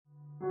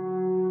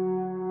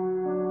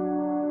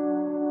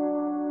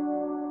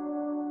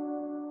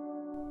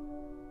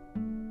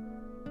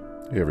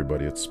Hey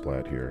everybody, it's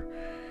Splat here.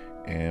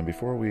 And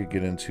before we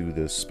get into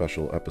this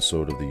special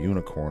episode of the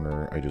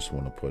Unicorner, I just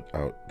want to put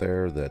out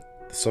there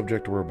that the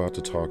subject we're about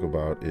to talk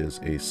about is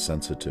a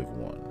sensitive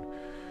one.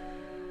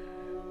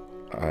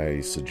 I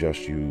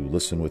suggest you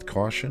listen with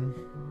caution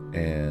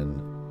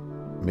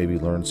and maybe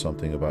learn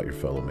something about your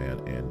fellow man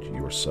and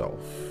yourself.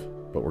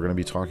 But we're going to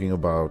be talking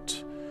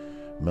about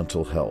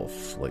mental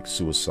health, like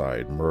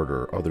suicide,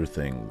 murder, other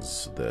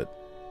things that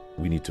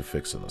we need to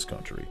fix in this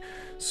country.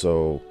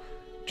 So,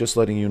 just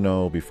letting you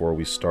know before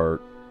we start,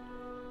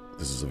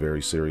 this is a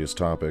very serious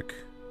topic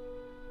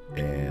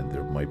and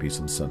there might be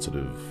some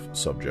sensitive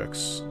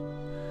subjects.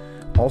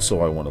 Also,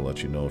 I want to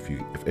let you know if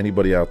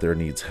anybody out there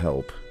needs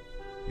help,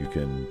 you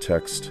can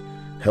text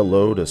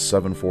hello to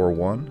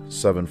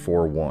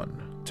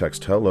 741-741.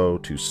 Text hello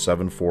to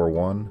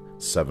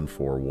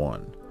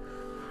 741-741.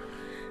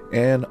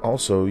 And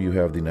also, you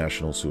have the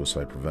National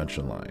Suicide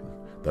Prevention Line.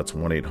 That's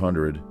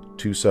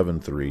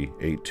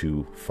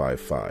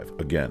 1-800-273-8255.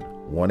 Again,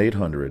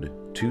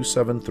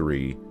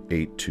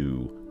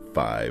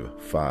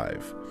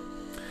 1-800-273-8255.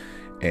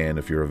 And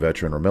if you're a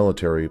veteran or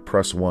military,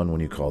 press 1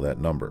 when you call that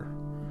number.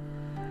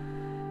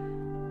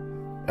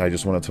 I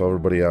just want to tell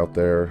everybody out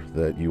there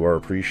that you are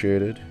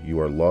appreciated, you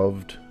are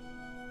loved,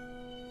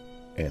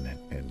 and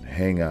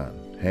hang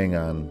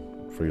on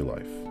for your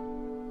life,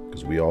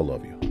 because we all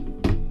love you.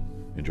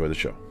 Enjoy the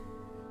show.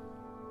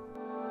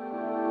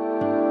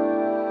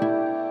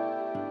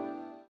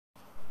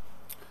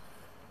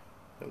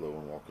 Hello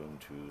and welcome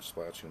to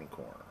Splat's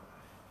Unicorn,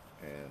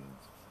 and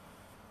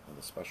on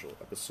the special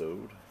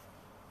episode,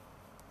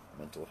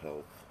 mental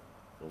health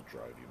will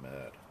drive you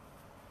mad.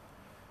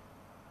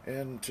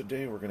 And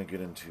today we're going to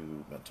get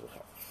into mental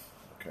health,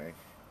 okay?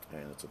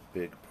 And it's a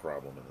big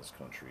problem in this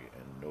country,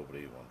 and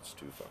nobody wants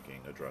to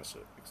fucking address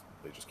it.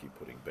 They just keep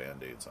putting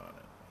band-aids on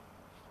it.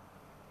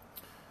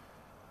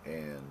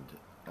 And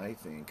I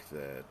think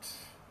that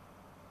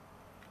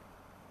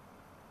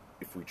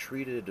if we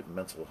treated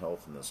mental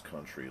health in this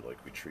country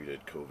like we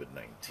treated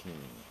COVID-19,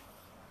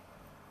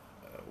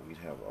 we'd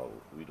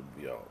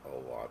be a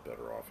lot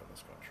better off in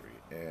this country.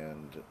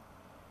 And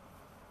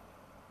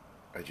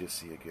I just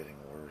see it getting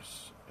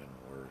worse and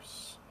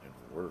worse and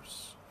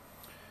worse.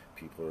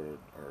 People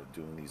are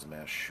doing these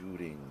mass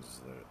shootings.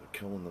 They're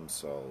killing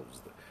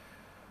themselves.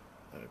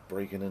 They're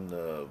breaking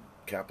into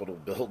Capitol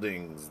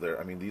buildings.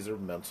 These are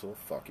mental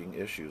fucking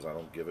issues. I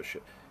don't give a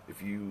shit.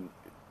 If you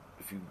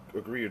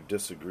agree or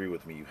disagree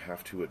with me, you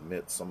have to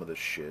admit some of this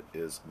shit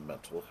is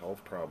mental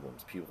health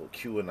problems. People,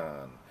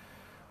 QAnon,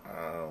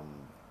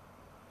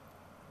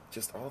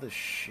 just all this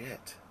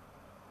shit.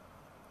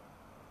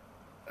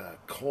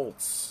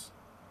 Cults.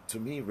 To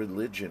me,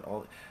 religion,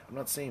 I'm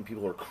not saying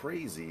people are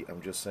crazy,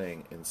 I'm just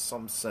saying in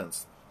some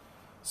sense,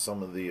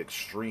 some of the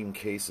extreme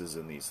cases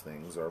in these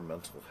things are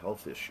mental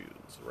health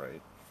issues,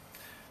 right?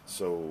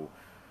 So,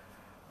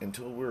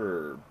 until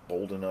we're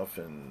bold enough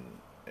and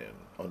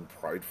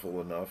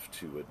unprideful enough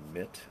to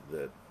admit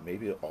that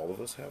maybe all of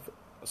us have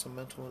some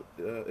mental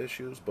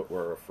issues, but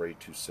we're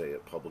afraid to say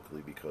it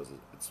publicly because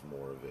it's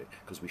more of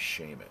because we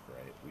shame it,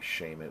 right? We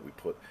shame it, we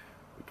put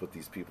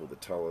these people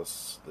that tell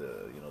us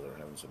they're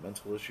having some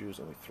mental issues,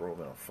 and we throw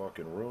them in a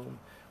fucking room,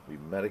 we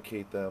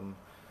medicate them,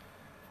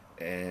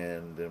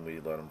 and then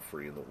we let them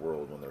free in the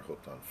world when they're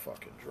hooked on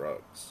fucking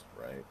drugs,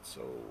 right?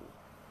 So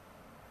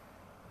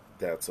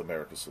that's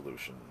America's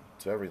solution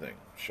to everything.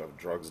 Shove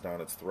drugs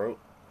down its throat,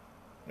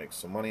 make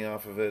some money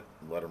off of it,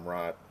 let them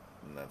rot,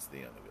 and that's the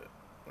end of it,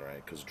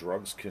 right? Because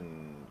drugs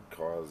can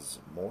cause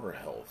more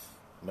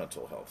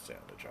mental health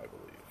damage, I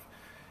believe.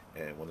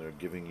 And when they're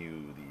giving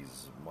you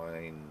these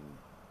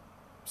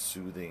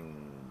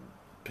mind-soothing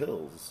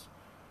pills,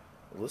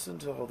 listen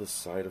to all the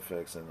side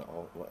effects and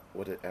all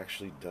what it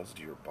actually does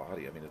to your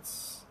body.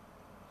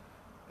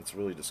 It's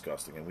really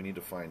disgusting, and we need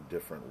to find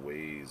different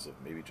ways of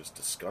maybe just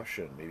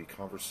discussion, maybe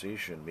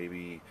conversation.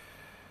 Maybe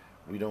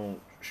we don't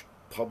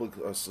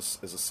as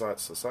a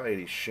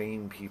society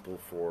shame people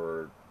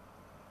for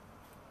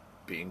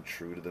being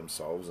true to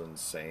themselves and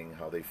saying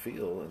how they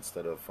feel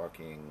instead of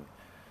fucking.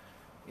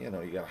 You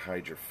gotta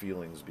hide your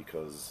feelings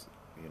because,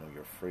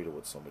 you're afraid of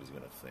what somebody's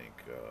gonna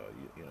think,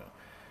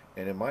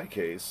 And in my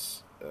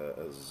case,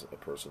 as a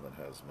person that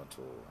has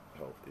mental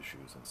health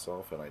issues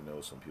himself, and I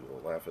know some people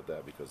will laugh at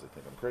that because they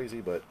think I'm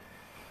crazy, but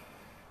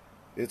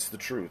it's the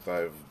truth.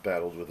 I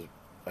battle with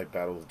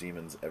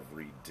demons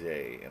every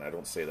day, and I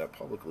don't say that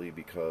publicly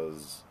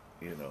because,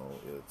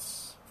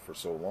 it's, for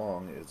so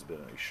long, it's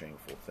been a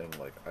shameful thing.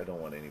 Like, I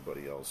don't want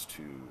anybody else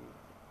to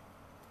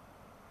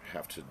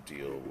have to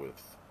deal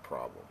with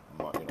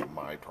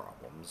my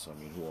problems.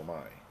 Who am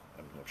I?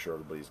 I'm sure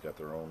everybody's got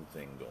their own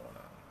thing going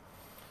on.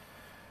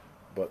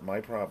 But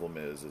my problem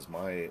is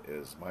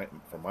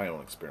from my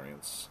own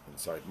experience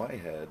inside my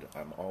head,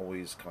 I'm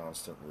always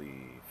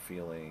constantly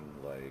feeling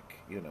like,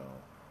 I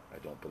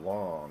don't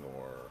belong,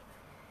 or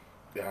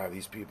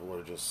these people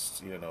are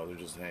just, they're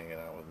just hanging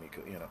out with me.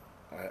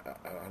 I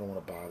don't want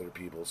to bother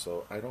people,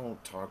 so I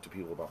don't talk to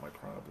people about my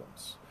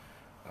problems.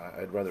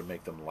 I'd rather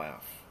make them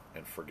laugh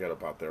and forget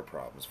about their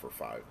problems for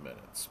 5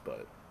 minutes.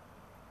 But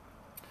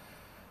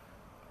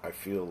I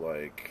feel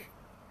like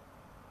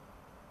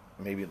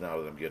maybe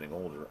now that I'm getting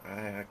older,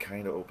 I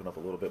kind of open up a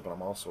little bit, but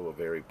I'm also a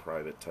very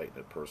private, tight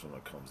knit person when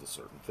it comes to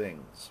certain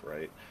things,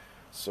 right?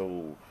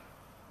 So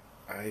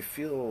I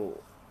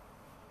feel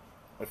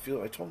I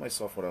told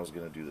myself when I was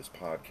going to do this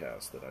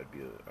podcast that I'd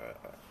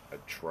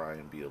try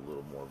and be a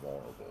little more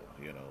vulnerable,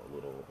 a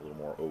little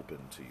more open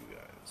to you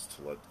guys,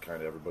 to let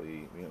kind of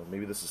everybody,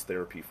 maybe this is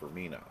therapy for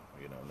me now.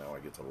 Now I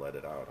get to let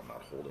it out. I'm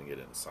not holding it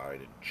inside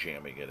and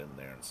jamming it in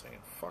there and saying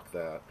fuck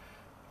that.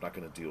 I'm not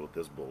going to deal with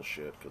this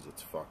bullshit because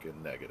it's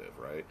fucking negative,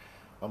 right?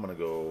 I'm going to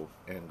go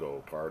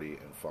party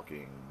and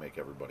fucking make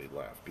everybody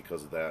laugh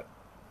because that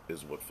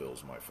is what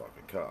fills my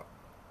fucking cup.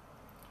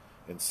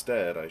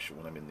 Instead,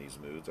 when I'm in these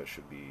moods, I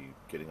should be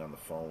getting on the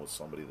phone with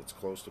somebody that's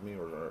close to me,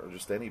 or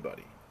just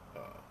anybody,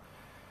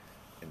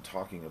 and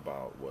talking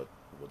about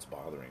what's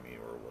bothering me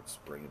or what's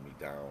bringing me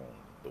down,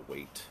 the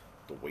weight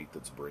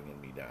that's bringing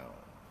me down.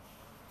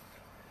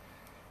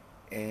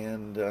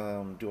 And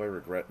do I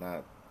regret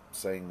not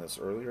saying this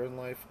earlier in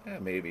life? Yeah,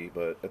 maybe,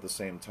 but at the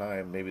same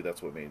time, maybe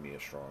that's what made me a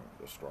strong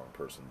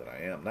person that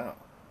I am now,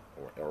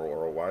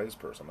 or a wise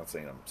person. I'm not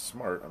saying I'm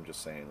smart. I'm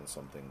just saying that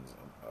some things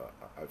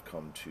I've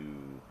come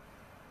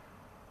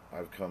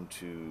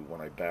to,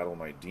 when I battle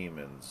my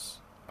demons,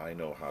 I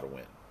know how to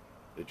win.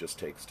 It just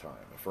takes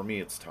time. For me,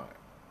 it's time.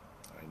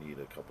 I need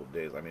a couple of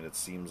days. I mean, it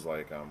seems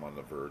like I'm on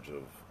the verge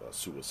of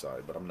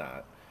suicide, but I'm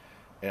not.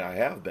 And I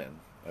have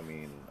been. I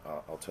mean,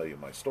 I'll tell you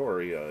my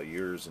story.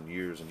 Years and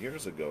years and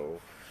years ago,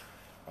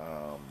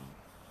 I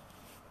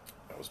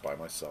was by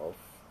myself.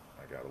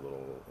 I got a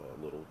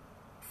little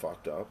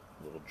fucked up,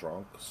 a little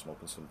drunk,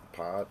 smoking some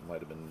pot. Might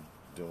have been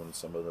doing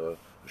some of the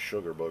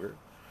sugar booger.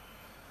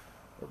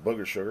 Or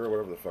booger sugar, or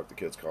whatever the fuck the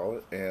kids call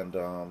it, and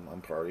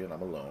I'm partying.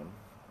 I'm alone,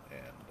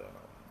 and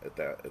at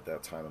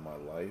that time in my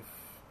life,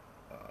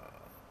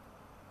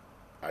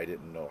 I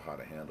didn't know how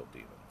to handle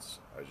demons.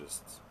 I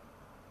just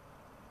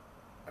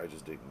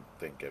didn't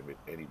think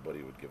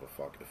anybody would give a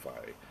fuck if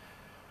I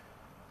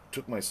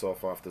took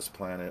myself off this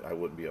planet. I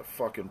wouldn't be a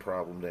fucking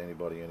problem to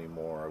anybody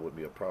anymore. I wouldn't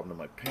be a problem to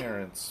my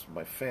parents,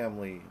 my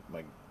family,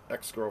 my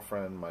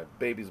ex-girlfriend, my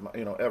babies,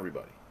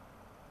 everybody.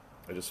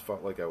 I just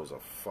felt like I was a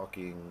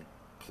fucking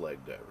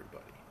plague to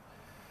everybody.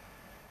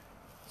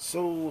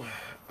 So,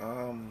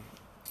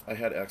 I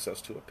had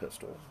access to a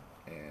pistol,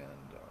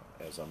 and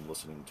as I'm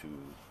listening to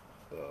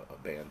a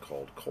band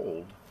called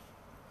Cold,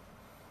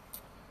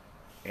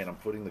 and I'm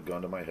putting the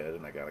gun to my head,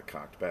 and I got it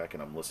cocked back,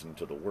 and I'm listening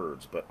to the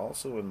words, but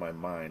also in my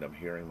mind, I'm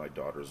hearing my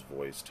daughter's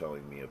voice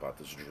telling me about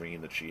this dream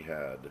that she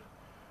had.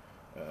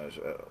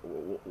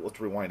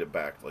 Let's rewind it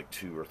back like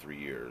 2 or 3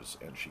 years,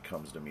 and she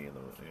comes to me in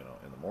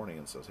the morning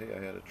and says, "Hey, I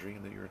had a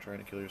dream that you were trying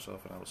to kill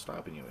yourself, and I was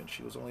stopping you." And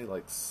she was only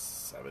like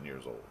 7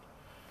 years old,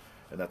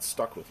 and that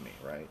stuck with me,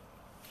 right?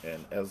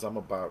 And as I'm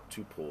about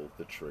to pull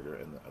the trigger,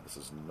 and this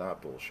is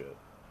not bullshit,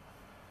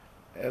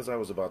 as I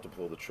was about to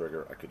pull the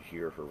trigger, I could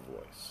hear her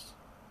voice.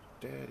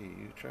 "Daddy,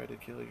 you tried to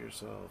kill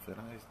yourself, and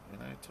I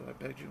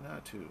begged you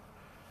not to."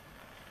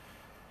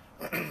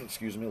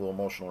 Excuse me, a little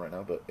emotional right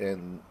now,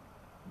 and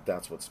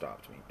that's what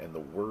stopped me. And the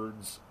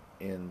words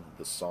in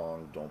the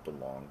song "Don't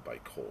Belong" by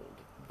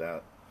Cold,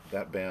 that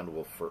band I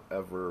will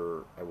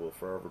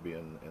forever be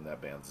in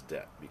that band's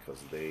debt,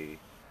 because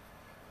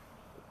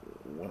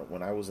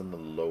when I was in the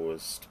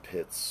lowest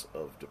pits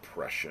of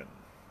depression,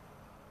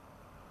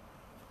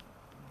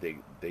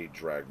 they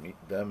dragged me,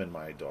 them and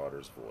my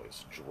daughter's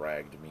voice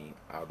dragged me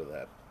out of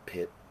that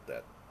pit,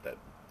 that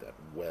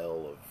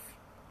well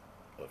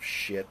of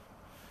shit,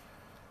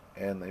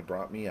 and they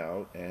brought me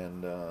out,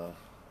 and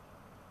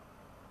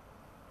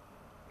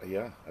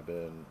yeah,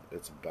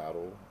 it's a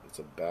battle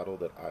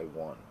that I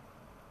won.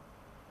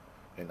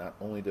 And not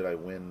only did I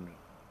win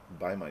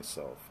by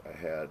myself, I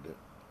had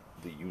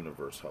the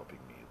universe helping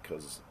me,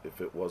 because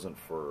if it wasn't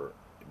for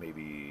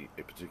maybe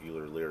a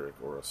particular lyric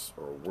or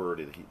a word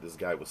that this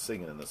guy was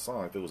singing in the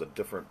song, if it was a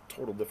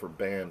total different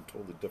band,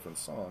 totally different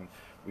song,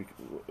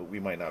 we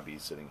might not be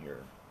sitting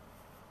here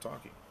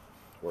talking.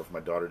 Or if my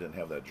daughter didn't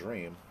have that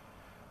dream,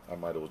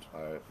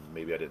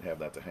 maybe I didn't have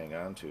that to hang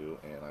on to,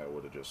 and I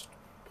would have just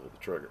pulled the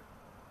trigger.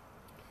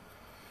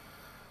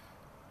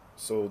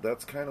 So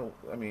that's kind of,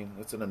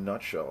 that's in a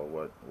nutshell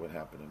what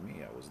happened to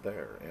me. I was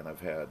there, and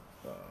I've had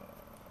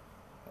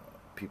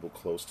people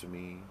close to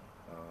me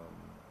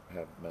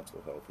have mental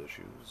health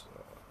issues,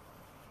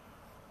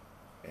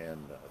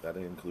 and that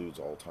includes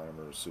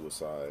Alzheimer's,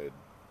 suicide.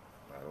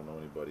 I don't know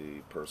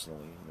anybody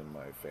personally in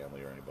my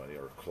family or anybody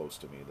or close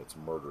to me that's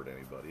murdered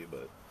anybody,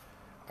 but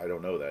I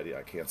don't know that.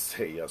 I can't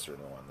say yes or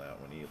no on that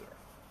one either.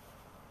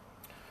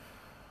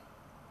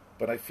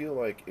 But I feel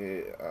like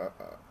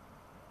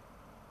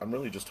I'm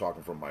really just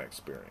talking from my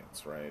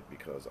experience, right?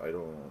 Because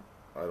I'm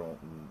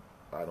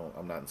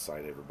not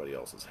inside everybody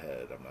else's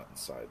head. I'm not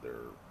inside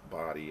their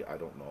body. I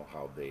don't know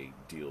how they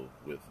deal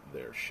with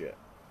their shit.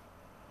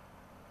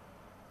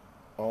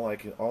 All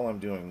I'm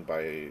doing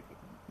by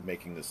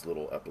making this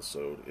little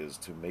episode is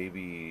to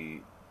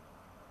maybe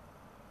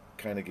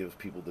kind of give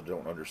people that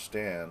don't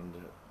understand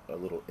a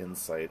little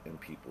insight in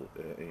people,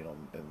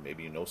 and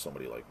maybe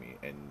somebody like me,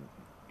 and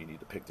you need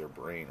to pick their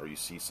brain, or you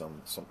see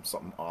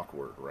something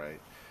awkward,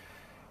 right?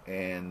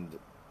 And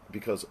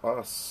because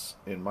us,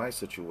 in my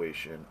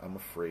situation, I'm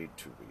afraid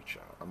to reach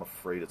out. I'm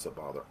afraid it's a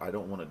bother. I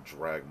don't want to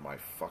drag my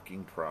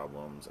fucking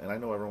problems. And I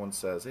know everyone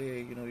says,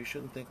 hey, you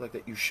shouldn't think like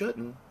that. You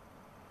shouldn't,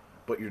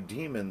 but your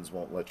demons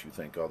won't let you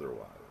think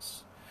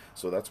otherwise.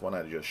 So that's when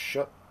I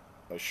shut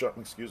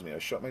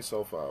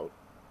myself out.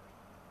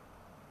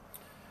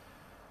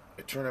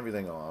 I turn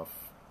everything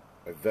off.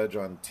 I veg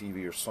on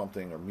TV or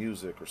something, or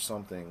music or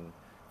something,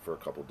 for a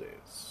couple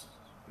days.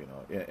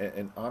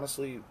 And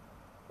honestly,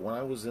 when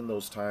I was in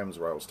those times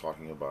where I was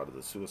talking about it,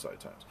 the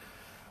suicide times,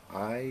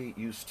 I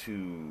used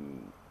to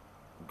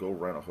go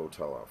rent a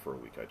hotel out for a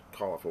week. I'd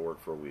call off of work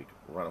for a week,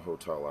 rent a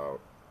hotel out,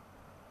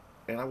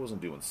 and I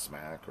wasn't doing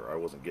smack, or I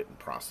wasn't getting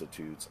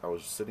prostitutes. I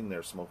was sitting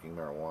there smoking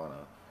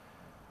marijuana,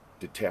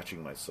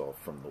 detaching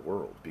myself from the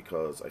world,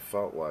 because I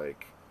felt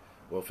like,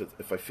 well,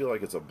 if I feel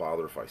like it's a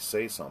bother if I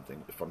say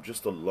something, if I'm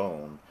just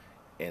alone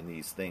and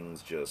these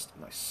things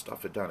and I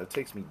stuff it down, it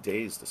takes me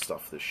days to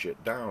stuff this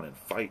shit down and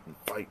fight and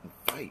fight and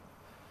fight,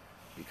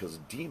 because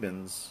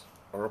demons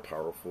are a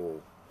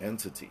powerful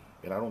entity.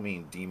 And I don't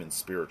mean demons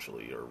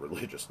spiritually or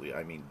religiously.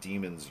 I mean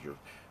demons,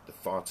 the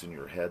thoughts in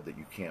your head that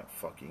you can't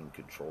fucking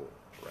control,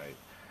 right?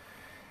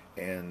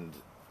 And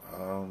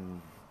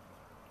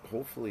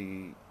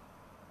hopefully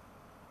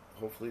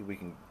we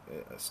can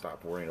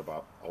stop worrying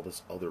about all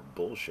this other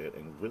bullshit,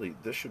 and really,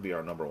 this should be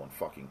our number one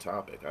fucking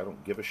topic. I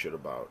don't give a shit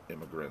about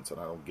immigrants, and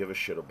I don't give a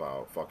shit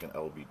about fucking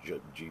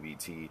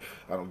LGBT.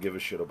 I don't give a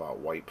shit about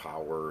white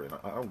power, and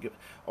I don't give...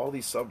 All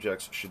these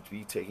subjects should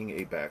be taking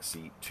a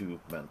backseat to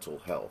mental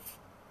health,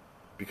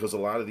 because a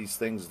lot of these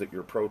things that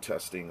you're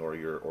protesting, or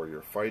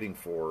you're fighting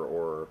for,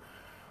 or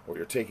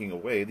you're taking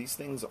away,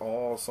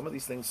 some of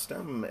these things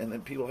stem, and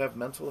then people have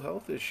mental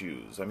health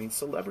issues. I mean,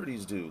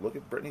 celebrities do. Look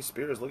at Britney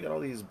Spears. Look at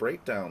all these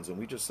breakdowns, and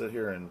we just sit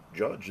here and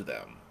judge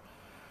them,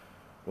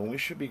 when we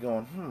should be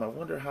going, I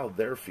wonder how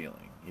they're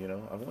feeling.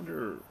 I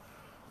wonder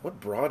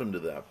what brought them to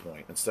that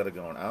point, instead of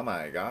going, oh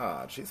my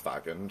God, she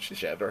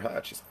shaved her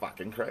head, she's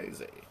fucking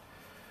crazy.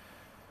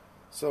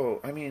 So,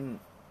 I mean,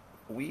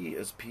 we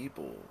as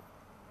people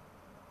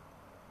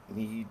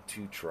need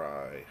to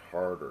try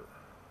harder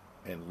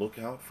and look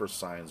out for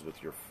signs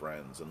with your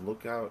friends, and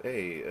look out,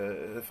 hey,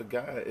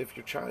 if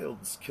your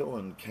child's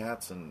killing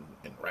cats and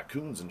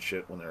raccoons and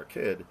shit when they're a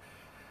kid,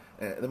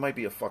 there might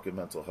be a fucking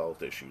mental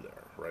health issue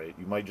there, right?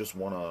 You might just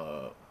want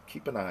to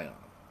keep an eye on them.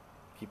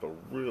 Keep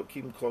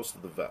them close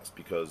to the vest,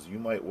 because you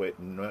might wake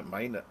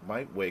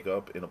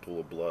up in a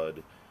pool of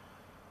blood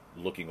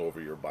looking over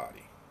your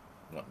body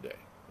one day,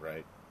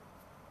 right?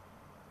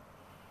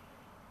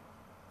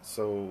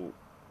 So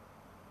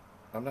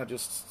I'm not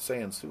just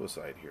saying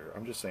suicide here.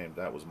 I'm just saying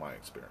that was my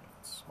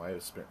experience. My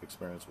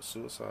experience with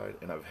suicide,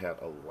 and I've had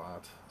a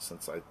lot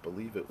since, I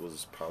believe it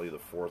was probably the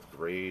 4th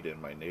grade in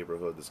my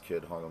neighborhood. This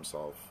kid hung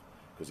himself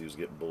because he was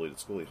getting bullied at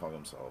school. He hung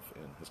himself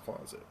in his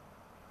closet.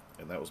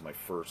 And that was my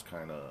first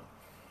kind of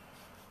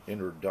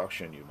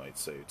introduction, you might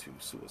say, to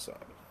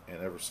suicide.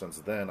 And ever since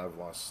then, I've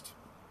lost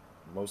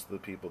most of the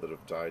people that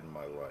have died in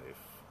my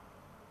life,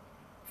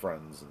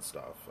 friends and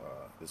stuff,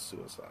 is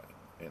suicide.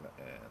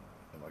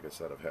 And like I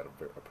said, I've had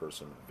a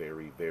person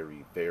very,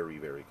 very, very,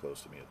 very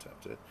close to me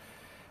attempt it,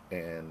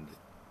 and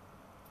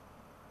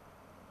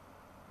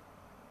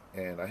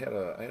I had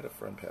a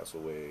friend pass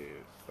away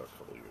a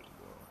couple years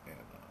ago, and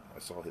I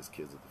saw his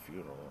kids at the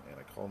funeral, and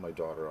I called my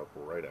daughter up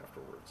right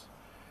afterwards,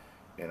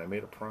 and I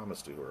made a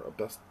promise to her,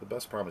 the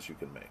best promise you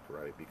can make,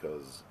 right?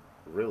 Because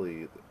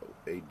really,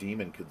 a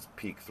demon could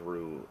peek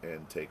through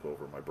and take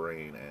over my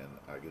brain, and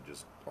I could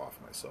just off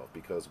myself,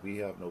 because we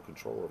have no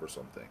control over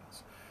some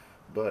things.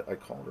 But I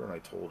called her and I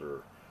told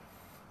her,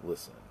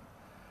 listen,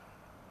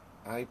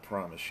 I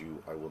promise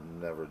you I will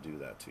never do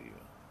that to you.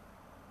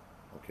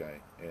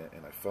 Okay?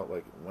 And I felt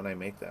like when I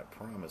make that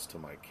promise to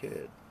my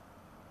kid,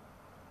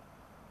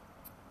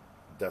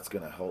 that's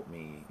going to help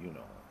me,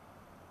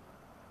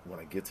 when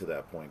I get to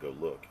that point, go,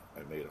 look,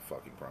 I made a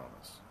fucking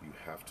promise. You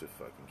have to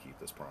fucking keep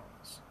this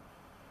promise.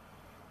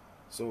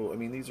 So, I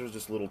mean, these are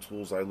just little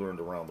tools I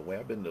learned around the way.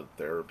 I've been to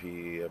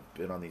therapy, I've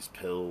been on these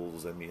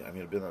pills,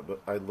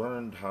 but I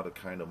learned how to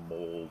kind of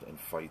mold and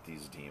fight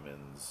these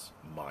demons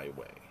my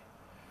way.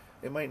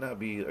 It might not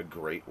be a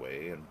great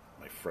way, and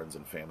my friends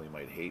and family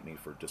might hate me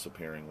for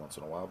disappearing once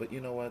in a while, but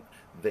you know what?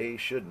 They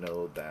should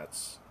know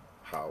that's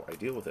how I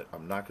deal with it.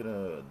 I'm not going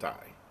to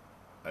die.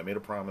 I made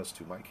a promise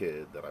to my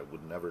kid that I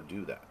would never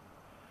do that.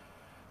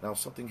 Now, if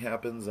something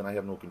happens and I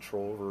have no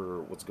control over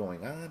what's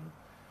going on,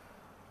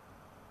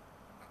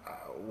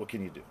 what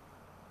can you do?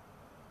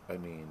 I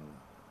mean,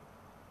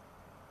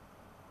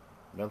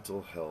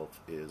 mental health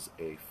is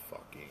a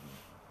fucking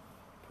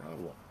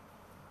problem.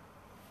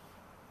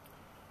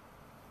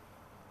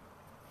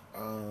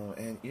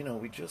 And,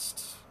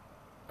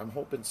 I'm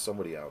hoping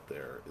somebody out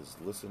there is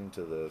listening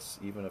to this,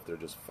 even if they're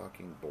just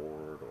fucking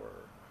bored,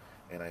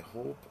 and I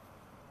hope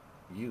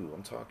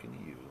I'm talking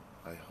to you,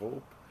 I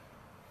hope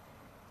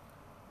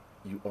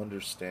you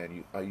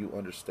understand, you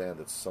understand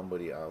that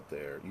somebody out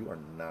there, you are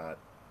not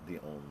the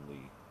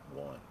only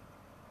one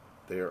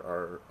there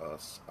are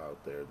us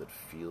out there that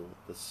feel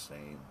the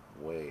same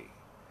way.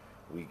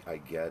 I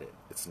get it.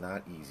 It's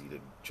not easy to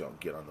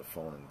get on the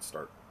phone and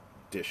start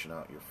dishing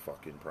out your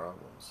fucking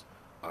problems.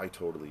 I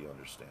totally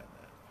understand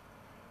that.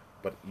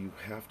 But you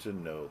have to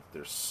know that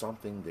there's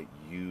something that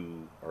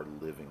you are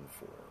living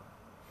for.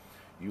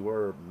 You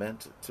are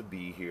meant to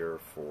be here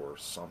for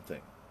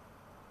something.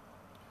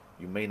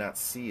 You may not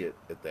see it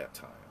at that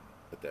time,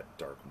 at that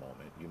dark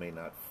moment. You may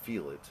not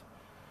feel it.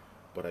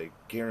 But I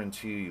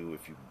guarantee you,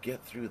 if you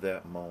get through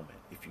that moment,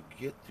 if you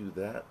get through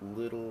that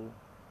little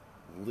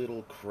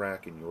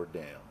crack in your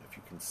dam, if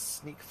you can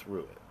sneak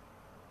through it,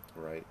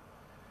 right?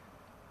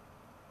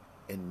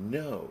 And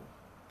know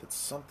that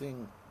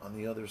something on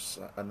the other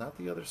side, not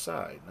the other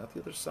side,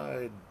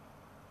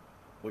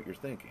 what you're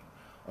thinking,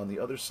 on the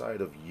other side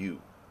of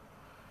you,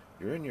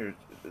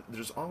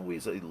 there's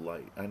always a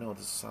light. I know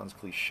this sounds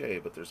cliche,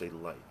 but there's a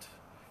light.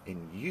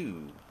 And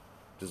you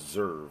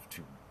deserve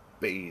to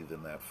bathe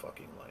in that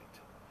fucking light.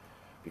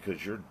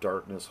 Because your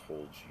darkness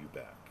holds you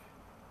back.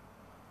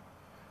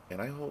 And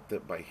I hope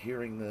that by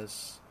hearing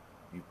this,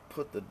 you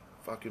put the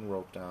fucking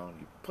rope down,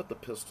 you put the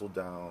pistol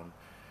down,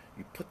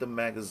 you put the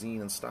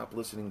magazine and stop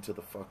listening to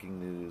the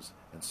fucking news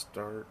and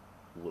start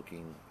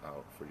looking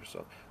out for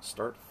yourself.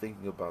 Start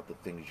thinking about the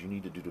things you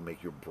need to do to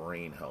make your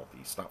brain healthy.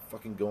 Stop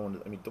fucking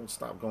don't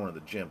stop going to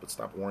the gym, but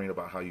stop worrying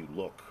about how you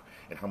look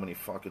and how many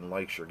fucking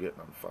likes you're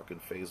getting on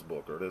fucking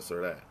Facebook or this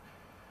or that.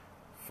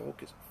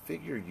 Focus.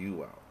 Figure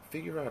you out.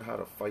 Figure out how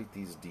to fight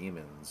these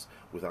demons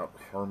without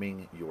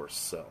harming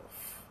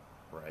yourself,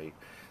 right?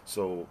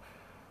 So,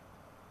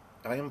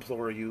 I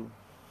implore you,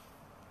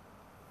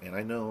 and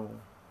I know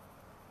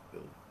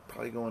it'll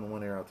probably go in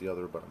one ear out the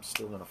other, but I'm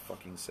still gonna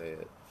fucking say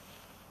it.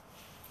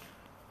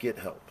 Get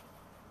help.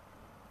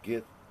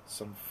 Get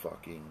some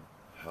fucking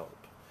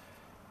help.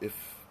 If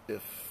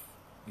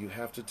you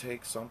have to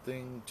take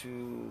something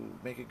to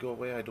make it go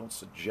away, I don't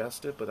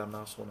suggest it, but I'm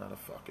also not a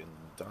fucking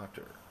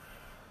doctor.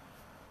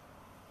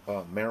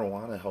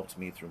 Marijuana helped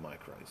me through my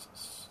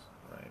crisis,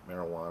 right?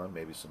 Marijuana,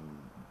 maybe some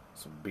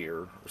beer,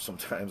 or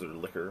sometimes, or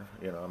liquor.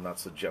 I'm not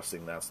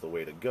suggesting that's the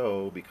way to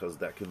go, because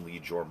that can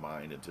lead your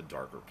mind into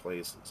darker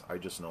places. I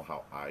just know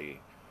how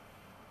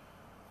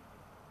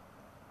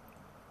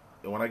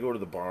when I go to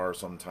the bar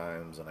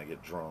sometimes and I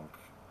get drunk,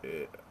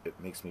 it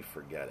makes me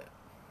forget it.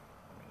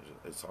 I mean,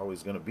 it's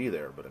always going to be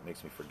there, but it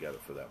makes me forget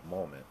it for that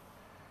moment.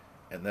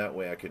 And that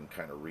way I can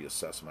kind of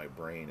reassess my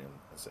brain and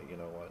say, you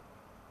know what?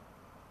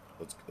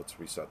 Let's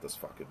reset this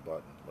fucking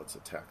button. Let's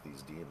attack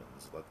these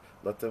demons.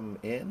 Let them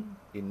in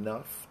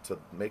enough to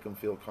make them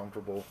feel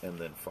comfortable, and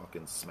then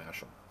fucking smash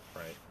them,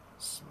 right?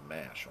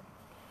 Smash them.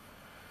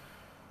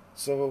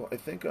 So I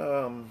think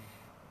on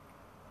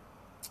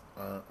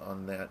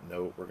that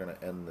note, we're going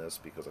to end this,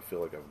 because I feel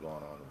like I've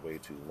gone on way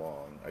too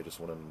long. I just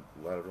want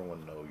to let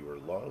everyone know you are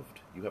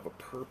loved. You have a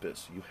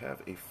purpose. You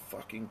have a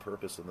fucking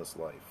purpose in this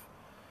life.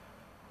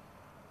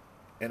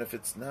 And if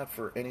it's not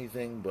for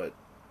anything but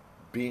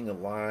being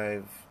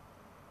alive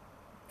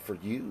for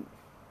you,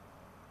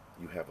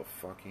 you have a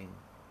fucking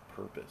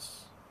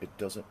purpose. It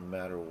doesn't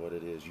matter what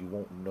it is. You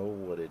won't know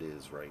what it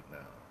is right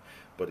now.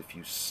 But if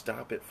you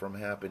stop it from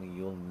happening,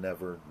 you'll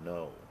never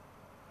know.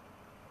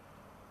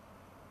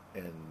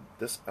 And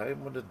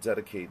I'm going to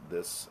dedicate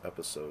this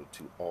episode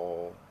to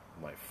all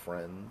my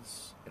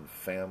friends and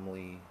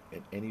family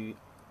and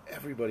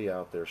everybody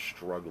out there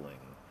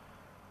struggling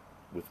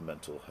with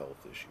mental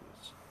health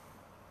issues.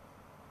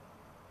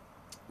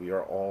 We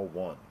are all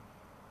one.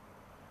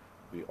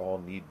 We all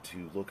need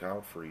to look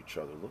out for each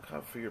other. Look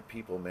out for your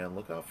people, man.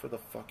 Look out for the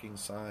fucking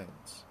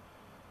signs.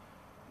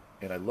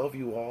 And I love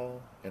you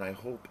all, and I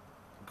hope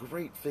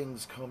great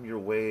things come your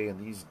way and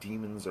these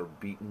demons are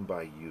beaten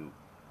by you.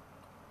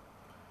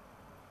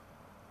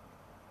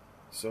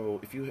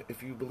 So if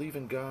you believe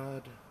in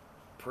God,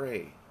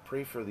 pray.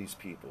 Pray for these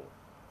people.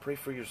 Pray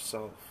for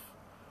yourself.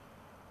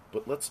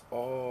 But let's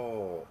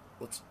all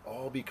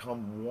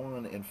become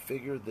one and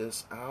figure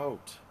this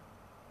out.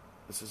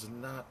 This is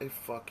not a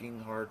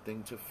fucking hard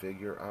thing to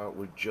figure out.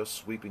 We're just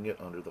sweeping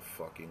it under the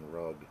fucking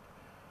rug.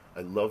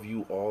 I love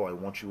you all. I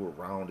want you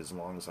around as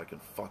long as I can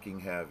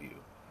fucking have you.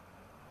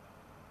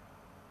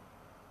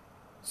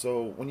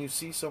 So when you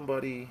see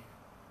somebody,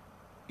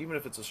 even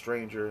if it's a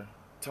stranger,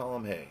 tell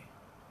them, hey.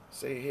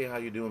 Say, hey, how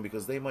you doing?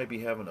 Because they might be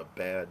having a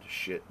bad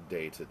shit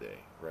day today,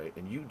 right?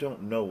 And you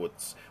don't know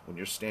when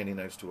you're standing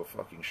next to a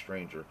fucking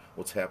stranger,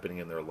 what's happening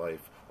in their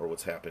life or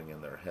what's happening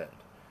in their head.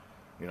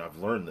 I've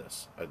learned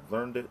this. I've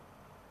learned it.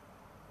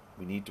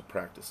 We need to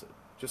practice it.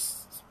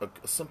 Just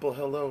a simple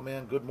hello,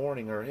 man, good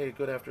morning, or hey,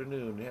 good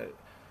afternoon.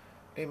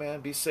 Hey,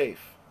 man, be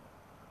safe.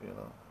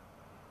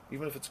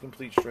 Even if it's a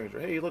complete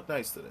stranger. Hey, you look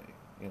nice today.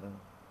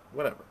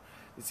 Whatever.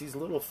 It's these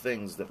little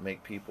things that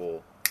make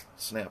people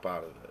snap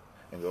out of it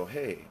and go,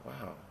 hey,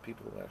 wow,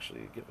 people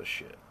actually give a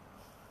shit.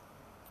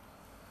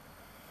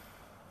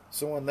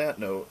 So on that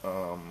note,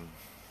 I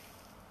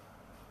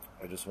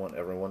just want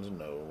everyone to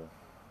know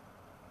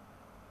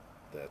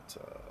that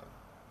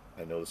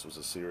I know this was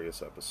a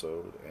serious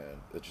episode, and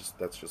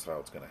that's just how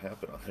it's going to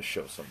happen on this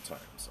show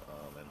sometimes.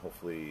 And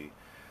hopefully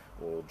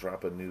We'll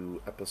drop a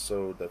new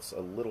episode that's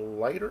a little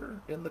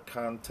lighter in the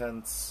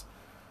contents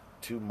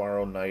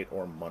tomorrow night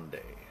or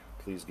Monday.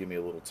 Please give me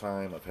a little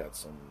time. I've had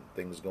some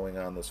things going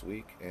on this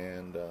week,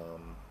 and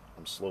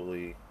I'm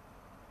slowly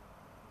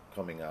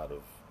coming out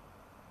of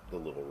the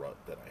little rut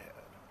that I had.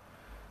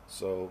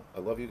 So, I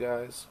love you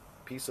guys.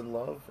 Peace and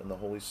love and the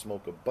holy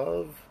smoke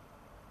above.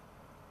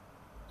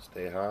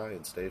 Stay high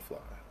and stay fly.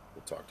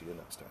 We'll talk to you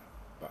next time.